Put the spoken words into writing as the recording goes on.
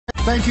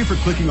Thank you for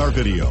clicking our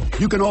video.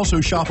 You can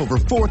also shop over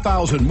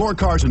 4,000 more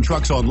cars and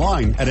trucks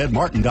online at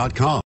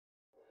edmartin.com.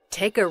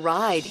 Take a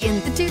ride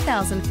in the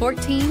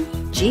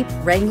 2014 Jeep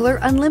Wrangler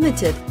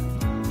Unlimited.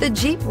 The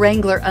Jeep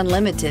Wrangler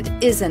Unlimited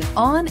is an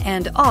on-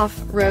 and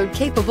off-road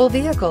capable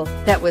vehicle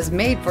that was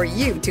made for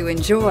you to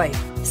enjoy.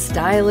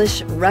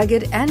 Stylish,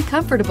 rugged, and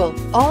comfortable,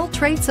 all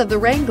traits of the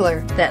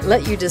Wrangler that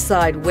let you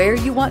decide where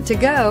you want to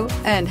go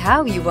and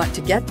how you want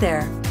to get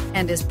there,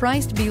 and is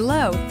priced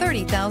below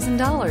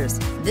 $30,000.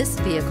 This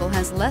vehicle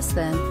has less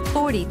than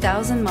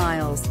 40,000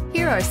 miles.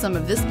 Here are some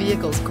of this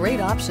vehicle's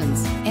great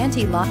options: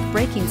 anti-lock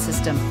braking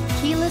system,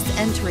 keyless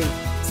entry,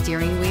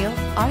 steering wheel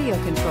audio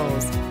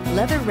controls,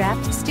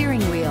 leather-wrapped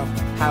steering wheel,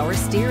 power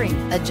steering,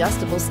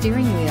 adjustable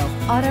steering wheel,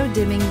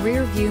 auto-dimming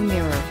rear view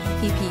mirror,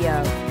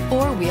 PPO,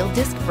 four-wheel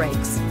disc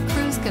brakes,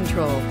 cruise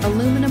control,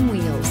 aluminum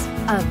wheels.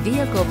 A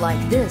vehicle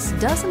like this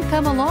doesn't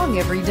come along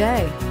every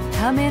day.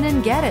 Come in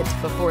and get it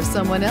before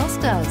someone else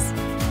does.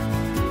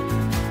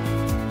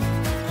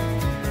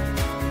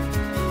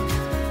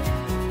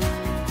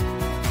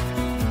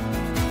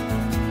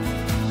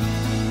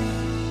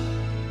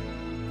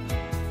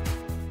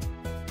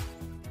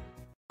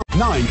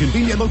 Nine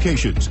convenient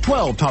locations,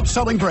 12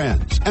 top-selling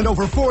brands, and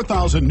over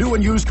 4,000 new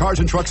and used cars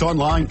and trucks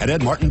online at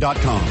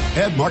edmartin.com.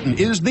 Ed Martin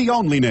is the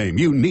only name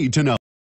you need to know.